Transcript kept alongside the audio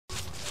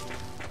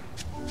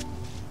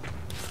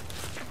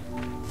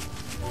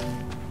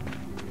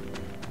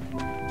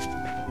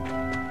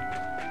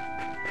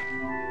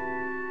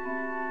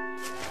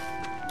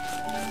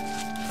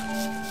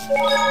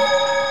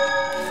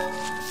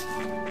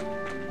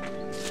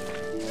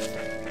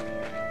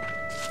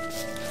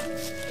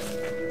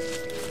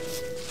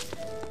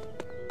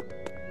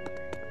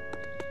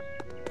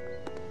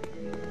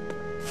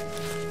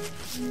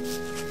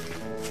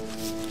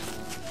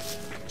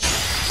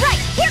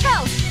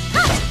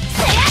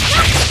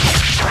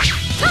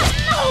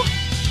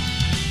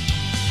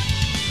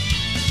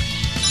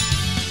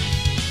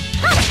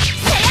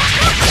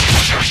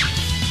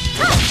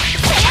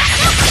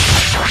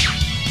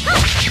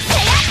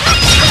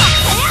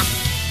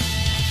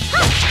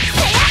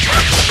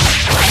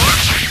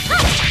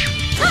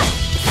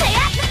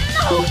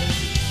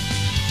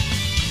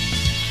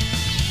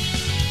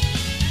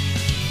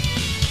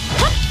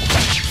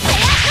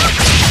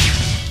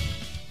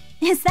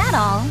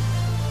all.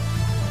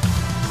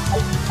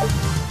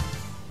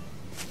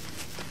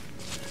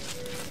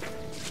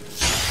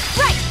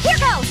 Right, here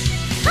goes!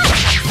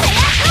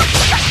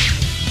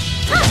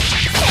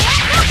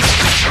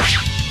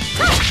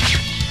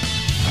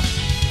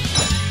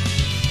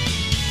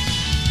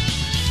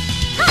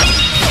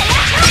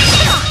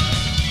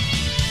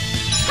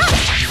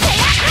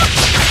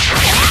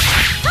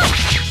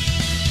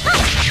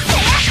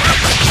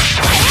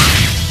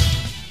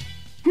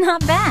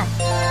 Not bad.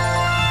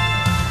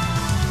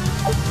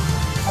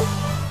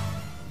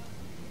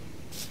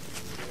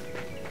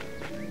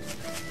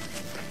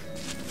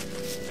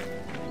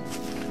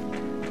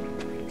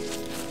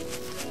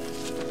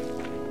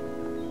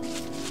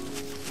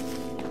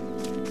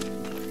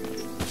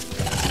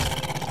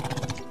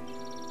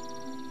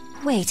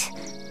 Wait,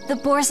 the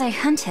boars I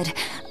hunted.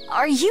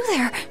 Are you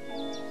there?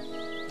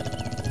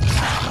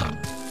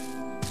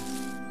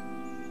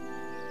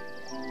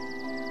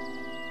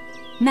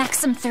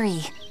 Maxim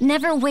 3.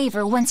 Never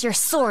waver once your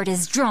sword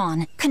is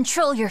drawn.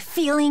 Control your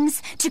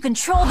feelings to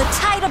control the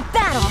tide of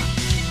battle.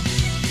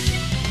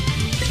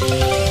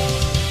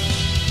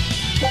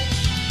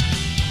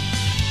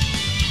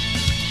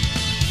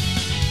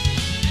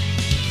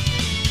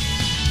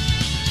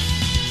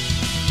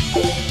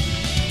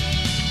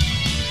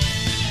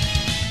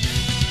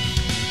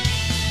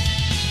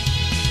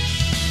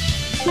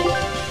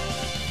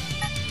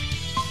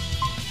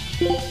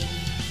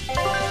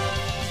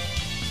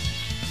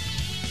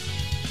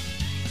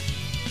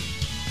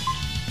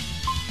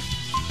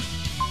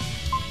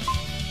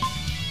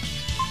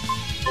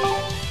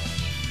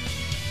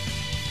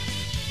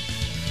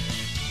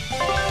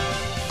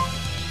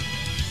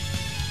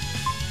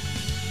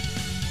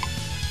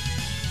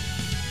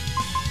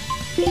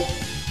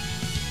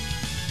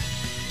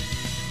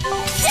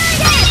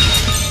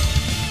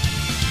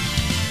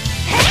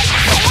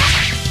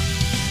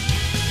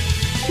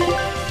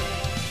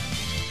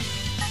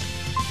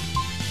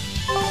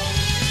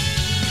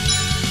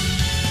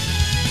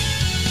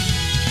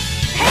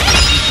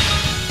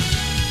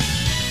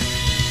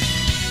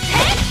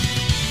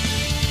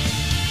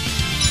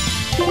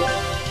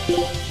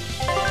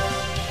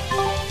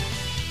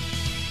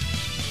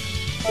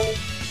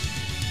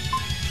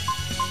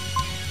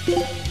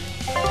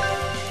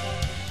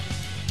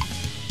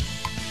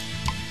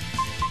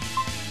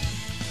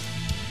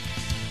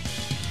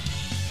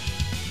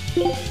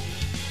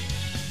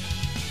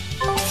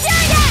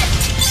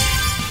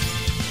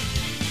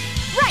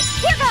 Right,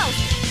 here goes!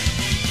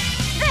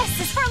 This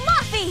is for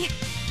Luffy!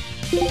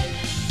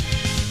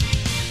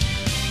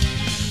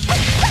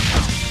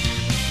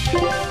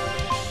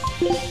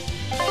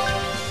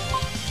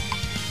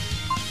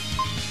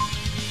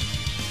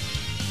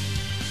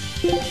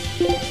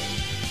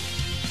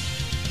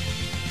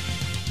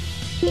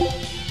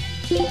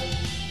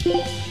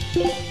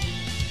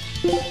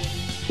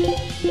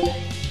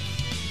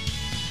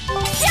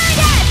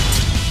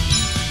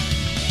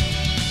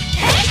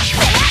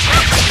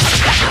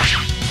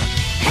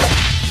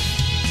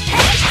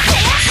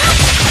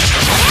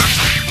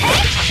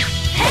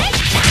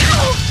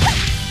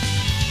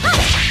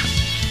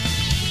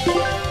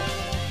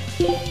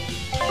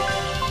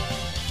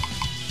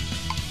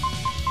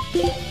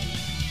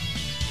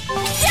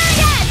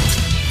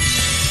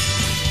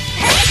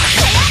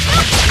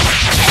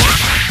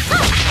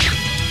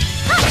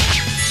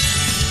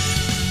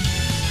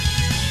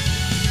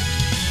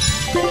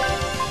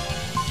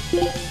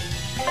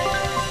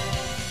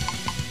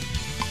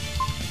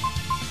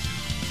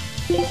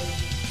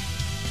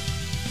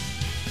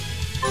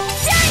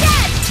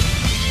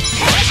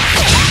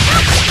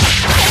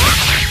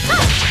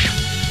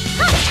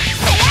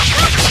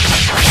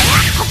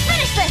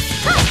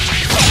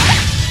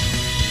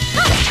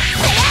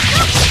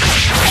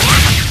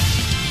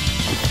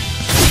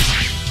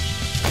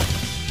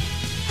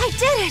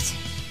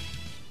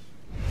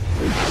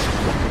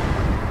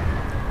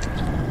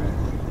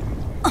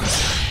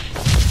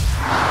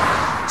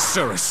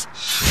 Cyrus!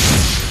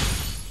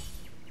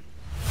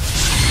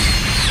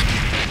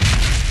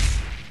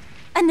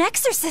 An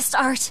exorcist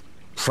art!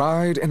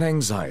 Pride and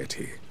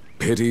anxiety,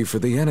 pity for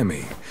the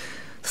enemy,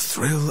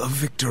 thrill of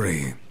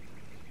victory.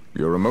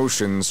 Your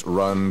emotions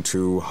run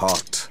too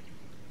hot.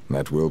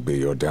 That will be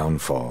your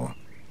downfall.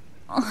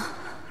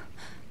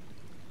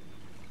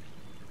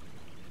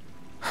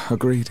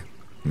 Agreed.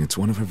 It's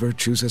one of her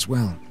virtues as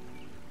well.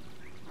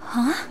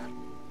 Huh?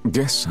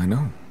 Yes, I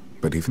know.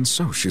 But even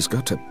so, she's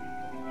got to...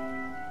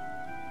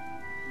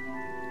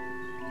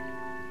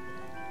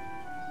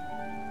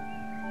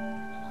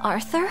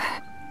 Arthur?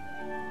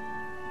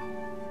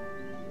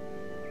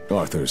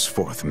 Arthur's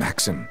fourth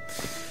maxim.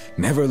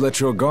 Never let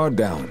your guard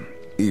down,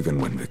 even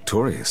when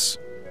victorious.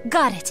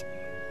 Got it.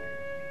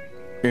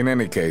 In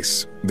any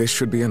case, this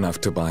should be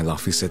enough to buy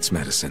Laphicet's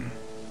medicine.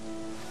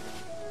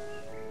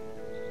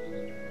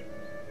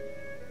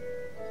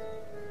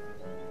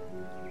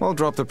 I'll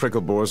drop the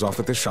prickle boars off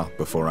at the shop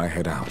before I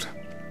head out.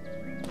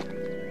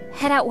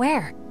 Head out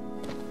where?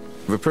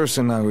 The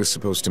person I was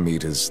supposed to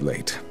meet is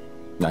late.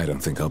 I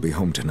don't think I'll be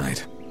home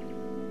tonight.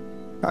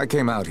 I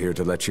came out here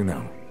to let you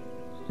know.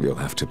 you'll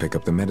have to pick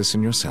up the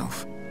medicine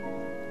yourself.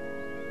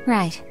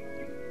 Right.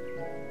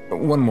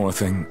 One more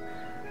thing.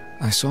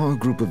 I saw a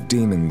group of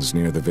demons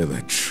near the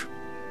village.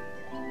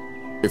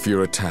 If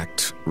you're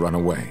attacked, run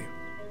away.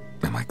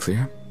 Am I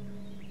clear?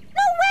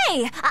 No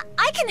way!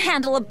 I can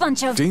handle a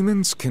bunch of...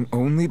 Demons can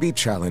only be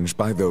challenged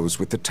by those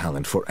with the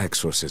talent for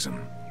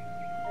exorcism.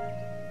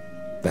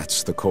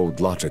 That's the cold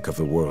logic of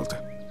the world,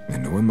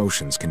 and no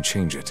emotions can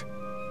change it.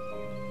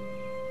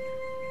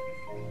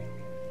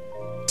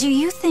 Do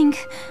you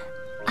think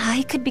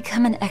I could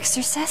become an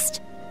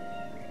exorcist?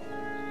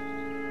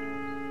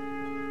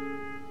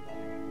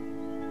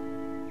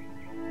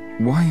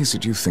 Why is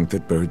it you think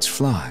that birds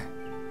fly?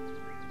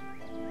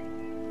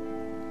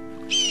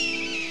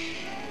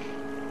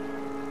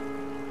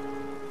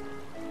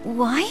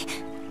 Why?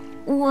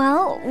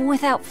 Well,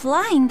 without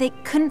flying, they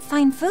couldn't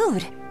find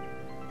food.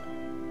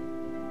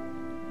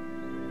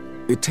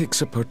 It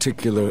takes a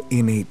particular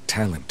innate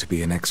talent to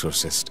be an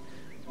exorcist.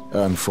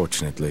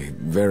 Unfortunately,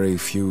 very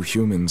few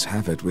humans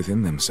have it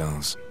within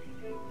themselves.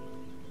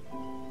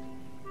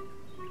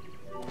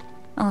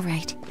 All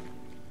right.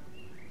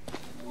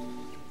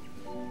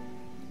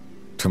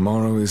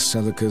 Tomorrow is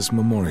Celica's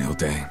Memorial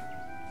Day.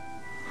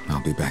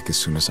 I'll be back as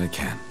soon as I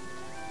can.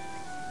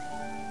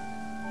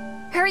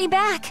 Hurry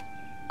back!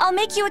 I'll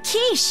make you a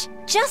quiche,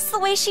 just the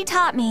way she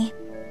taught me.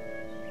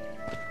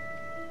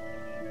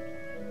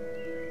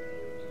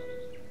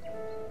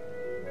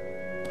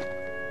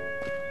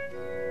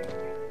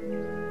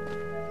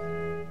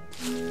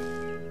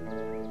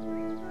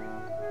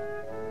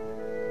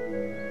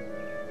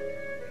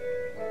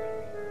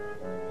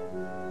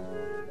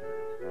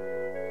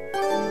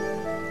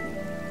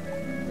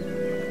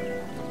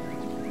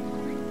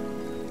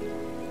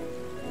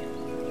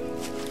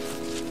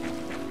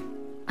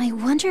 I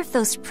wonder if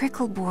those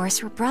prickle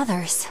boars were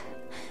brothers.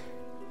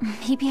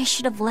 Maybe I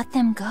should have let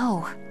them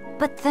go.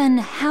 But then,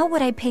 how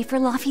would I pay for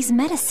Laffy's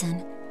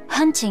medicine?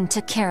 Hunting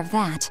took care of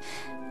that.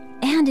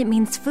 And it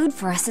means food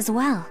for us as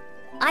well.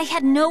 I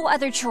had no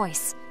other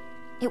choice.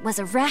 It was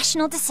a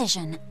rational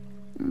decision.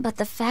 But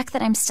the fact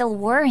that I'm still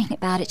worrying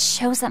about it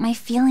shows that my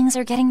feelings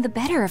are getting the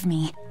better of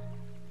me.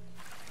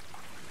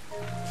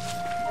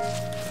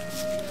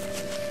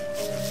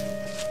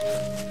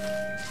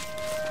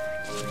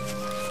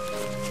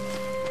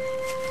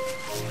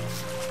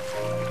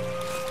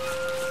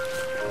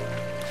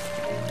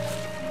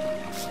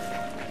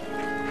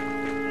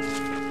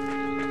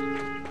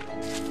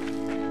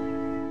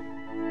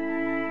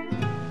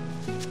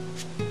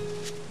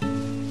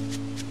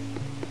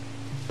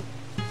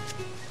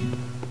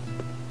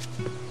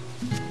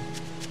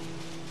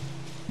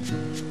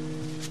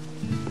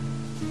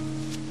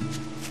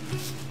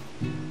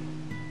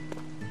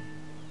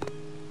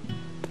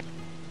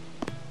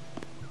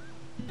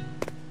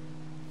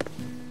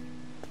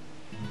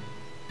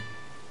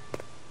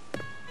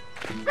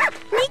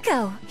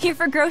 Nico, here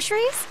for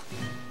groceries?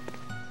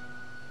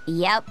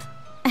 Yep.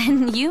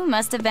 And you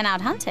must have been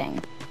out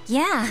hunting.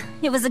 Yeah,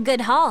 it was a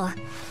good haul.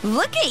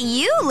 Look at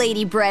you,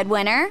 Lady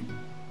Breadwinner.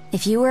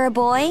 If you were a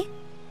boy,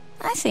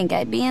 I think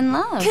I'd be in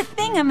love. Good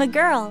thing I'm a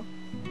girl.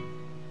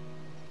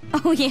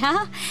 Oh,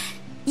 yeah?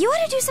 You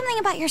ought to do something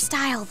about your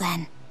style,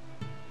 then.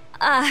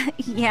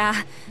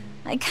 Yeah.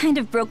 I kind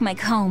of broke my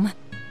comb.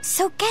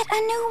 So get a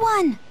new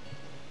one.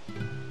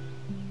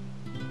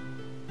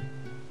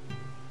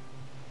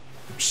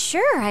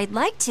 Sure, I'd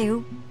like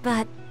to,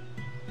 but...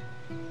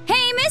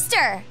 Hey,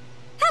 mister!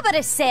 How about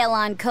a sale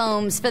on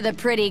combs for the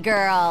pretty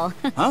girl?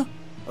 Huh?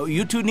 Oh,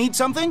 you two need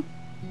something?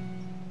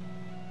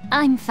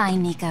 I'm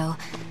fine, Nico.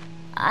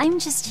 I'm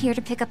just here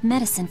to pick up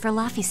medicine for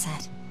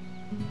Laffy.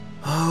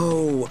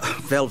 Oh,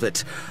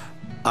 Velvet.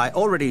 I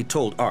already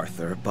told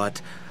Arthur,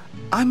 but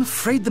I'm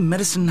afraid the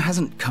medicine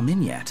hasn't come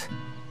in yet.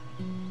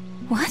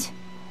 What?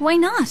 Why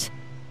not?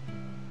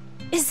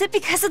 Is it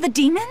because of the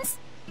demons?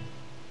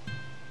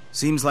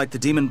 Seems like the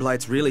demon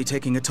blight's really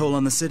taking a toll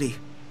on the city.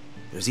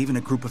 There's even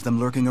a group of them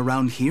lurking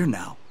around here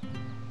now.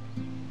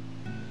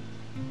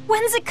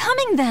 When's it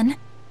coming, then?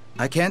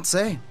 I can't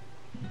say.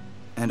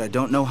 And I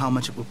don't know how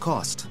much it will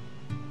cost.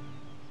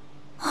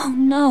 Oh,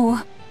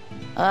 no.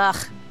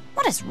 Ugh,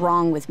 what is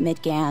wrong with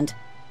Midgand?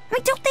 I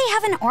mean, don't they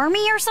have an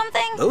army or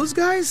something? Those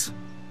guys?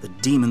 The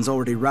demons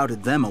already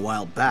routed them a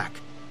while back.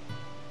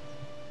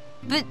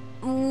 But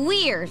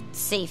we're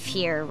safe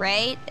here,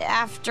 right?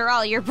 After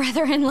all, your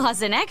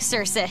brother-in-law's an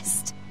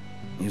exorcist.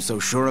 You so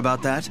sure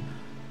about that?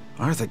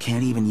 Arthur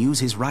can't even use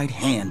his right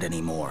hand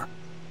anymore.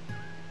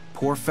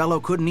 Poor fellow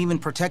couldn't even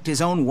protect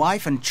his own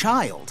wife and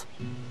child.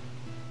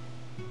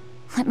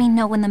 Let me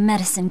know when the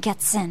medicine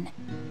gets in.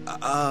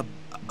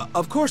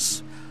 Of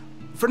course.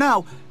 For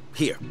now,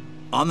 here,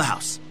 on the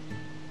house.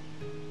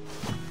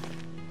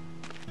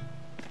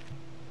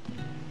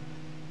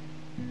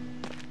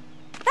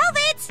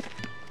 Velvet!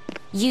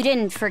 You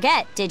didn't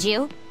forget, did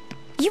you?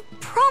 You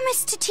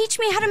promised to teach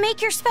me how to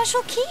make your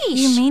special quiche.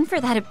 You mean for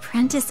that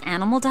apprentice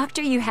animal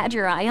doctor you had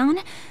your eye on?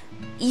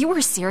 You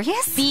were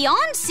serious?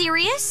 Beyond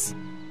serious?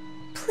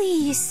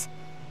 Please.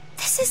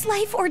 This is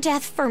life or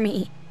death for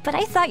me. But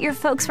I thought your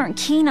folks weren't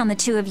keen on the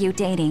two of you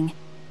dating.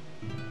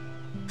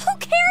 Who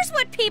cares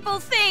what people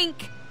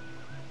think?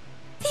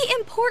 The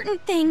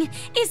important thing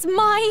is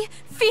my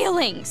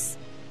feelings.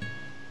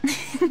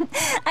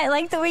 I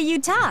like the way you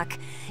talk.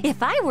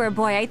 If I were a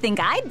boy, I think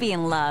I'd be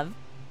in love.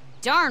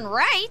 Darn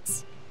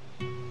right.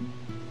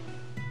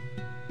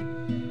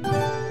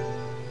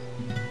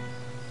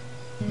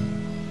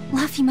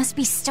 Luffy must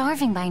be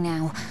starving by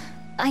now.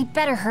 I'd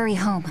better hurry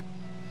home.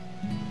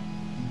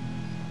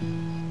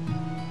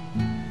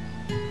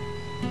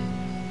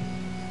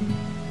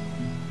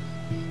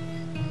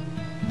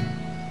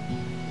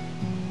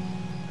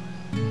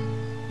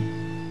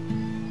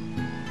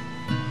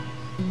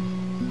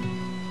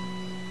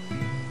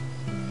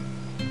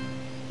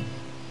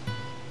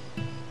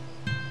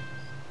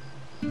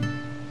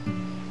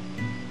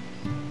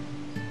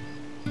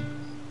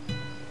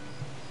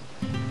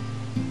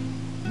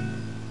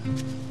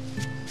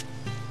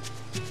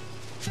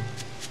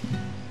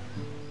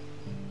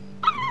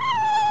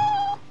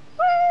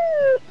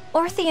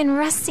 Orthy and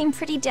Russ seem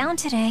pretty down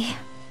today.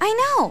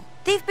 I know.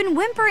 They've been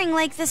whimpering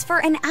like this for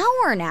an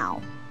hour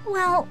now.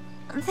 Well,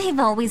 they've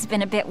always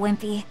been a bit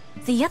wimpy.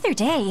 The other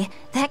day,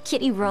 that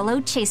kitty Rollo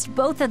chased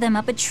both of them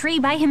up a tree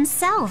by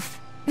himself.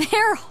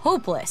 They're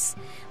hopeless.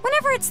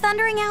 Whenever it's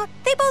thundering out,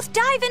 they both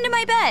dive into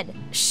my bed,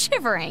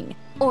 shivering.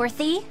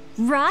 Orthy,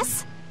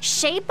 Russ,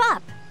 shape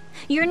up.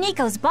 You're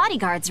Nico's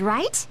bodyguards,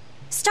 right?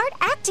 Start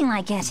acting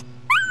like it.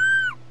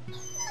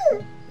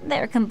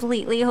 They're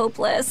completely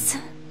hopeless.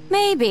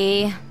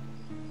 Maybe.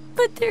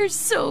 But they're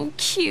so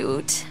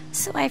cute,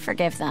 so I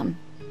forgive them.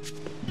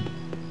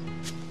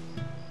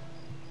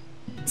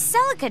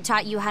 Celica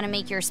taught you how to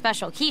make your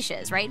special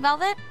quiches, right,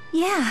 Velvet?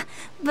 Yeah,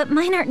 but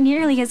mine aren't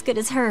nearly as good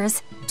as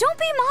hers. Don't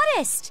be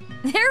modest.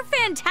 They're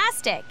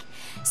fantastic.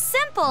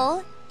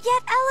 Simple,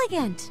 yet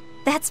elegant.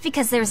 That's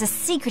because there's a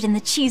secret in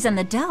the cheese on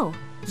the dough.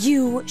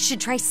 You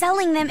should try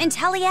selling them in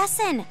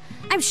Taliesin.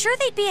 I'm sure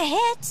they'd be a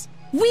hit.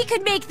 We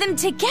could make them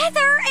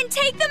together and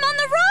take them on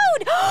the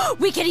road!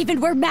 We could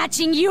even wear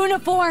matching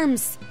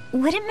uniforms!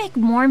 Would it make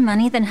more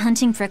money than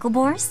hunting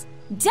fricklebores?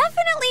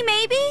 Definitely,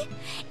 maybe.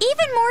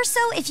 Even more so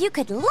if you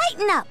could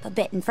lighten up a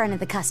bit in front of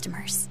the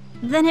customers.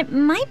 Then it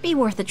might be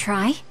worth a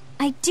try.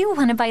 I do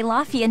want to buy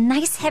Luffy a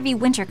nice heavy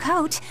winter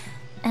coat.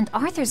 And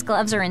Arthur's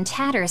gloves are in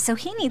tatters, so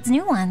he needs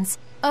new ones.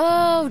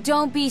 Oh,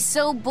 don't be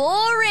so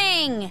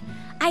boring!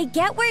 I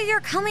get where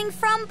you're coming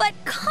from, but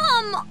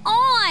come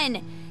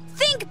on!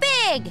 Think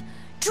big!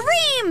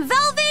 Dream,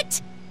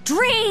 Velvet!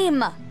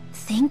 Dream!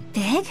 Think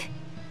big?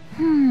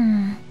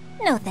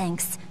 No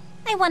thanks.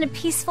 I want a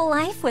peaceful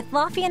life with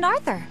Luffy and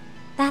Arthur.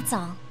 That's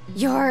all.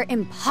 You're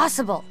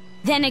impossible.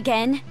 Then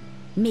again,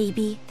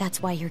 maybe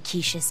that's why your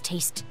quiches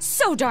taste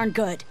so darn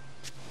good.